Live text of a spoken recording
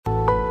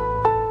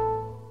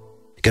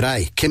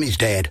G'day, Kimmy's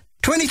dad.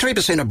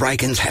 23% of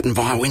break-ins happen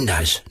via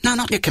Windows. No,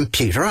 not your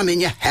computer, I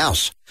mean your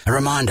house. A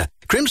reminder,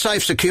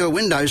 CrimSafe secure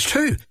Windows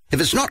too.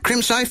 If it's not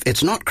CrimSafe,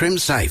 it's not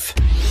CrimSafe.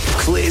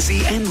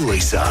 Clarsey and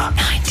Lisa.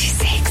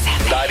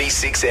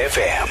 96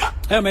 FM.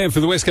 Our man for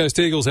the West Coast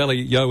Eagles,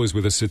 Elliot Yeo, is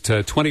with us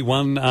at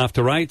 21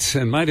 after 8.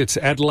 And, mate, it's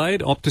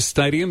Adelaide, Optus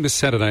Stadium this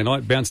Saturday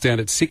night. Bounce down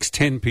at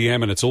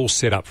 6:10pm, and it's all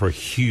set up for a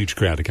huge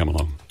crowd to come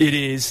along. It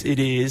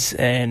is.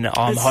 And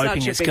I'm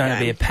hoping it's going to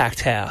be a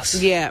packed house.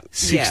 Yeah.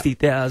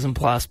 60,000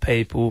 plus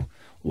people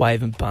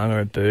waving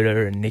Bunga and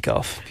Buddha and Nick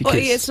off. Well,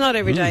 it's not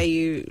every day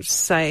you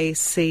say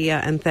see ya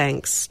and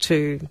thanks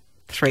to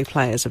 3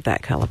 players of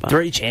that calibre.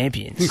 3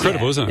 champions.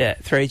 Incredible, isn't it? Yeah,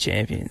 3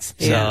 champions.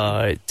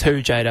 Yeah. So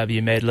 2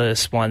 JW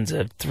medalists, one's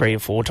a 3 or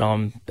 4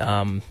 time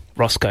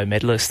Roscoe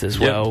medalist as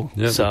well.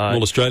 Yep. So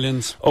All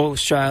Australians? All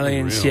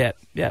Australians, Unreal.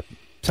 yep.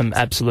 Some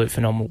absolute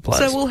phenomenal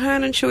players. So will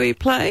Hearn and Shuey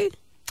play?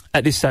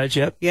 At this stage,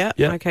 yep. Yeah.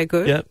 Okay,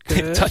 good. Yep.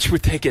 Good. Touch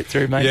with their get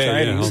through main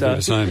training. I'll do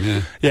the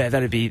same, Yeah,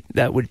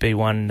 that would be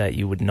one that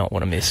you would not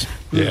want to miss.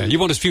 Yeah, you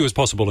want as few as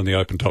possible in the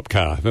open top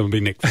car. That would be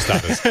Nick for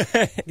starters.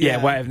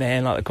 Yeah, waving the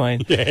hand like the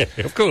Queen. Yeah,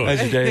 of course.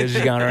 As you do, as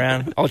you're going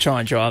around. I'll try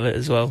and drive it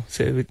as well.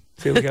 See if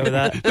we go with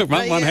that. Look,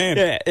 one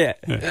hand.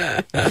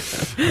 Yeah.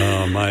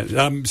 Oh,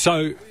 mate.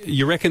 So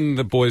you reckon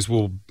the boys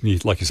will,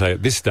 like you say,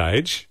 at this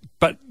stage,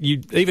 but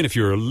even if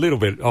you're a little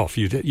bit off,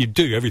 you'd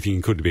do everything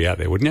you could to be out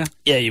there, wouldn't you?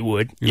 Yeah, you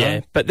would. You know?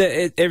 Yeah, but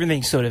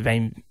everything's sort of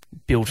been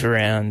built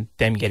around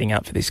them getting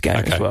up for this game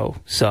as well.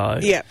 So,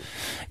 yeah,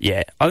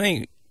 I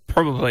think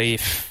probably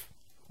if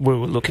we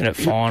were looking at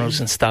finals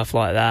and stuff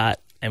like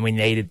that and we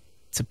needed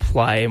to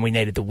play and we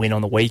needed to win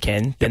on the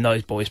weekend, then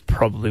those boys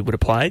probably would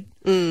have played.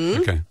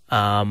 Okay.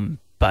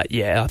 But,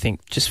 yeah, I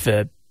think just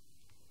for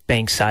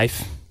being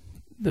safe,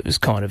 it was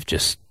kind of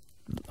just,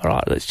 all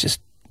right, let's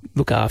just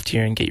look after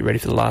you and get you ready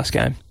for the last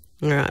game.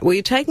 All right. Well,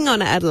 you're taking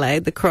on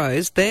Adelaide, the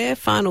Crows. Their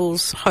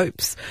finals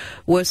hopes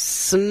were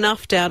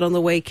snuffed out on the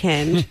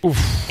weekend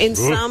in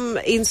some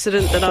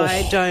incident that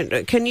I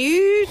don't... Can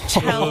you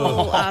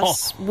tell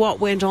us what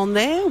went on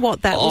there,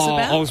 what that was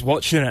about? I was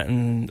watching it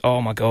and,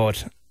 oh, my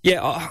God.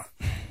 Yeah,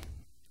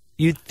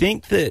 you'd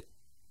think that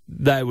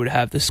they would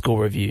have the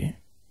score review.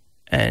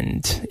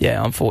 And,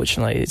 yeah,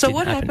 unfortunately, it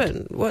didn't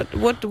happen. So what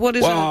happened? What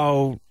is it?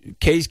 Well,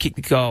 Keys kicked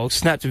the goal,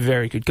 snapped a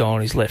very good goal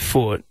on his left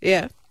foot.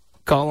 Yeah.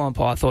 Goal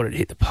umpire thought it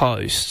hit the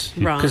post.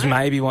 Right. Because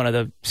maybe one of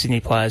the Sydney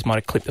players might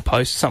have clipped the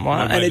post or something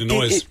like that. Made a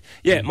noise.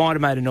 It might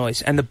have made a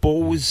noise. And the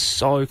ball was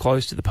so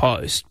close to the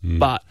post.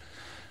 But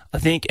I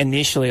think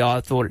initially I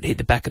thought it hit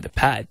the back of the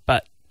pad.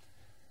 But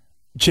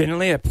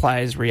generally a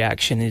player's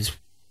reaction is,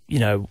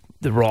 the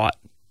right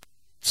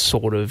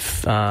sort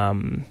of...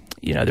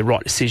 the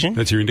right decision.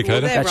 That's your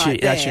indicator? Well,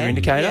 that's your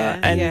indicator.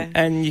 Yeah,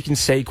 and you can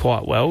see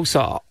quite well.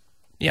 So,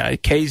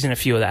 Keys and a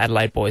few of the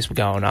Adelaide boys were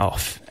going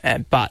off.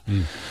 But,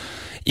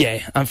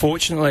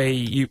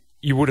 unfortunately,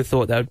 you would have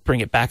thought they would bring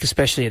it back,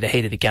 especially at the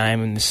heat of the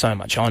game and there's so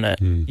much on it.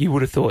 You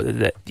would have thought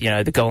that,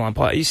 the goal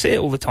umpire, you see it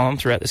all the time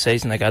throughout the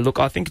season. They go, look,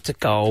 I think it's a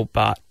goal,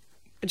 but...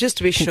 Just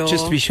to be sure.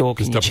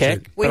 Can you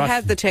check? We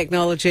have the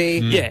technology.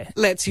 Yeah.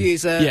 Let's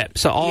use it. Yeah.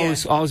 So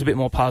I was a bit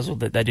more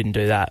puzzled that they didn't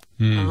do that.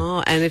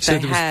 Oh, and if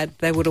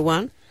they would have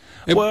won?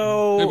 It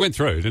went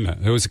through, didn't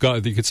it? There was a guy,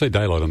 you could see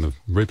daylight on the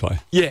replay.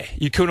 Yeah,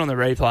 you could on the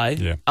replay.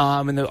 Yeah.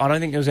 And I don't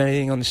think there was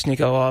anything on the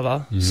Snicko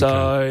either. Okay.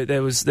 So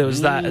there was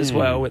that as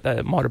well that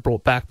it might have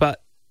brought back.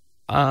 But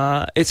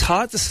it's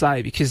hard to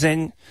say because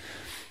then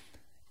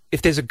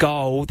if there's a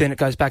goal, then it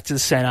goes back to the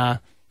centre.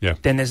 Yeah.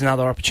 Then there's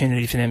another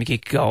opportunity for them to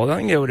kick a goal. I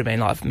think there would have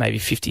been like maybe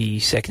 50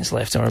 seconds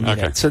left or a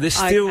minute. Okay. So there's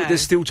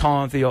still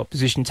time for the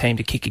opposition team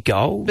to kick a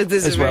goal. But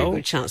there's as a very well.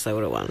 good chance they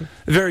would have won.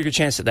 A very good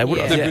chance that they would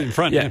have. They've been in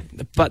front, yeah.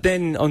 But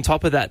then on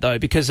top of that, though,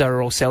 because they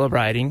were all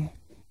celebrating,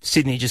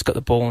 Sydney just got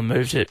the ball and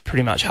moved it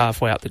pretty much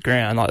halfway up the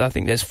ground. Like I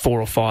think there's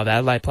 4 or 5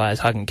 Adelaide players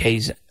hugging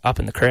Keys up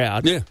in the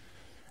crowd. Yeah.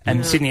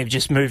 And Sydney have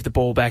just moved the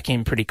ball back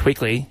in pretty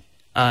quickly.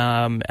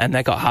 And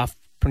they got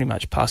pretty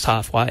much past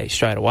halfway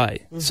straight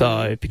away.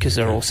 So because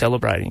they're all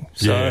celebrating.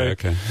 So,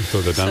 okay. I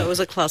thought they'd done So it was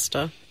a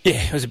cluster. Yeah,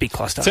 it was a big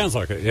cluster. Sounds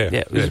like it, yeah.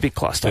 Yeah, it was a big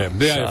cluster. Yeah.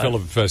 The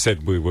AFL have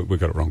said we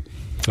got it wrong.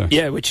 So.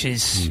 Yeah, which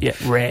is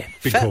rare.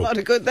 Big Felt call. lot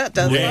of good that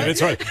does. Yeah,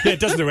 that's right. Yeah, it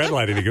doesn't do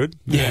Adelaide any good.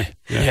 Yeah.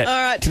 All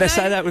right. Can I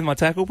say that with my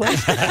tackle,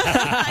 please?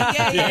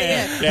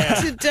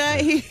 Yeah.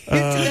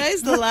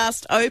 Today's the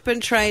last open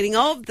training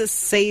of the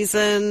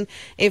season.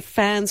 If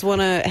fans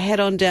want to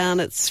head on down,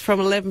 it's from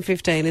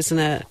 11:15, isn't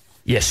it?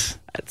 Yes.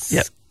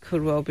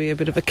 Could well be a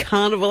bit of a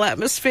carnival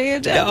atmosphere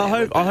down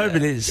there. I hope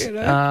it is.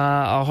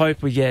 I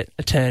hope we get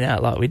a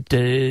turnout like we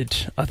did,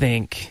 I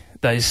think,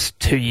 those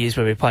 2 years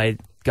where we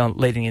played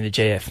leading in the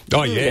GF.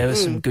 Oh, yeah. There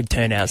was some good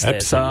turnouts there.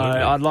 So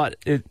I'd like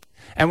it.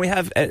 And we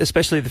have,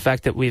 especially the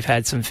fact that we've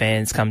had some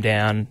fans come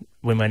down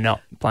when we're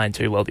not playing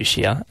too well this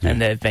year,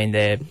 and they've been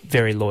there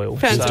very loyal.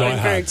 Fans have been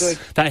very good.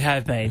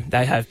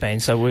 They have been.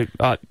 So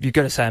you've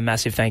got to say a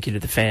massive thank you to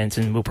the fans,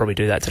 and we'll probably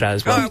do that today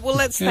as well. All right, well,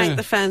 let's thank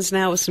the fans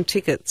now with some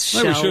tickets,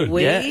 shall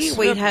we? Yes.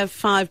 We have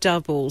 5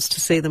 doubles to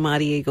see the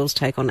Mighty Eagles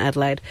take on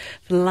Adelaide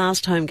for the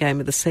last home game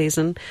of the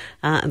season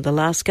and the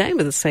last game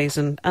of the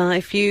season.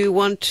 If you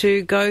want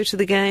to go to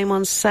the game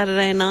on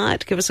Saturday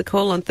night, give us a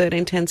call on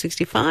 13 10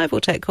 65.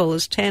 We'll take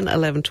callers 10,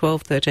 11,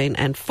 12, 13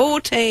 and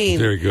 14.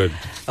 Very good.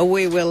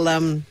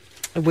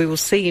 We will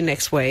see you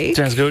next week.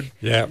 Sounds good.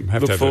 Yeah,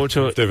 look forward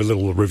to it. Have a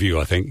little review,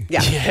 I think.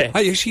 Yeah.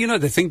 Hey, actually, you know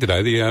the thing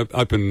today, the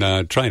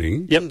open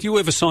training. Yep. Do you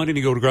ever sign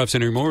any autographs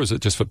anymore, or is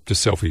it just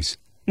selfies?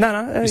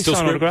 No, still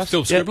sign autographs.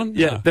 Still scribbling?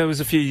 Yeah, there was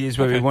a few years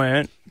where we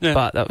weren't,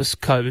 but that was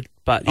COVID.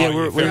 But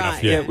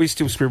we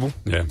still scribble.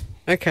 Yeah.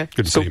 Okay.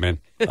 Good to see you, man.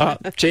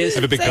 Cheers.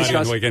 Have a big party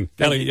on the weekend.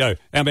 Elliot Yeo,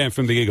 our man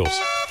from the Eagles.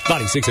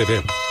 96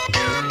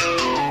 FM.